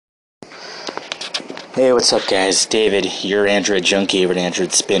Hey, what's up guys? David, your Android junkie over at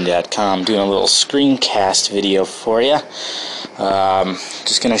AndroidSpin.com, doing a little screencast video for you.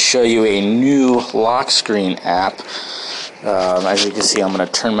 Just going to show you a new Lockscreen app. As you can see, I'm going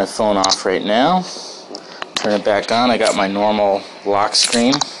to turn my phone off right now. Turn it back on. I got my normal lock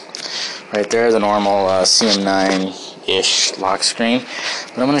screen right there, the normal CM9-ish lock screen.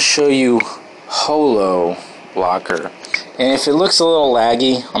 But I'm going to show you Holo Locker. And if it looks a little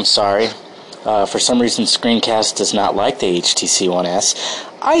laggy, I'm sorry. For some reason, Screencast does not like the HTC One S.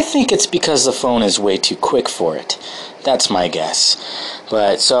 I think it's because the phone is way too quick for it. That's my guess.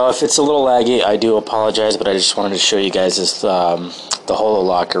 But so if it's a little laggy, I do apologize. But I just wanted to show you guys this, the Holo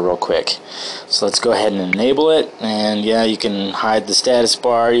Locker real quick. So let's go ahead and enable it. And yeah, you can hide the status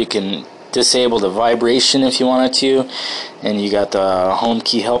bar. You can disable the vibration if you wanted to. And you got the home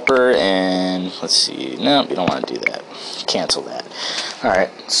key helper. And let's see. No, you don't want to do that. Cancel that.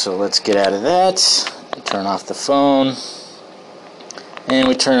 Alright, so let's get out of that. Turn off the phone. And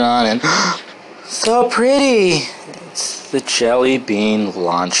we turn it on and so pretty! It's the Jelly Bean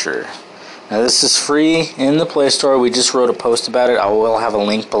launcher. Now this is free in the Play Store. We just wrote a post about it. I will have a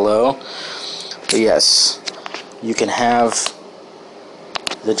link below. But yes, you can have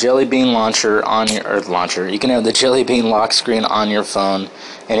the Jelly Bean launcher on your You can have the Jelly Bean lock screen on your phone,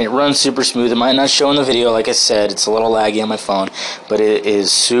 and it runs super smooth. It might not show in the video, like I said, it's a little laggy on my phone, but it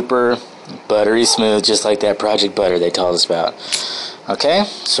is super buttery smooth, just like that Project Butter they told us about. Okay,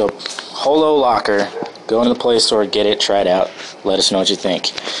 so Holo Locker, go into the Play Store, get it, try it out, let us know what you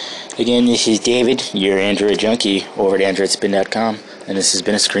think. Again, this is David, your Android junkie over at AndroidSpin.com, and this has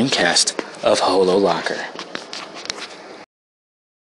been a screencast of Holo Locker.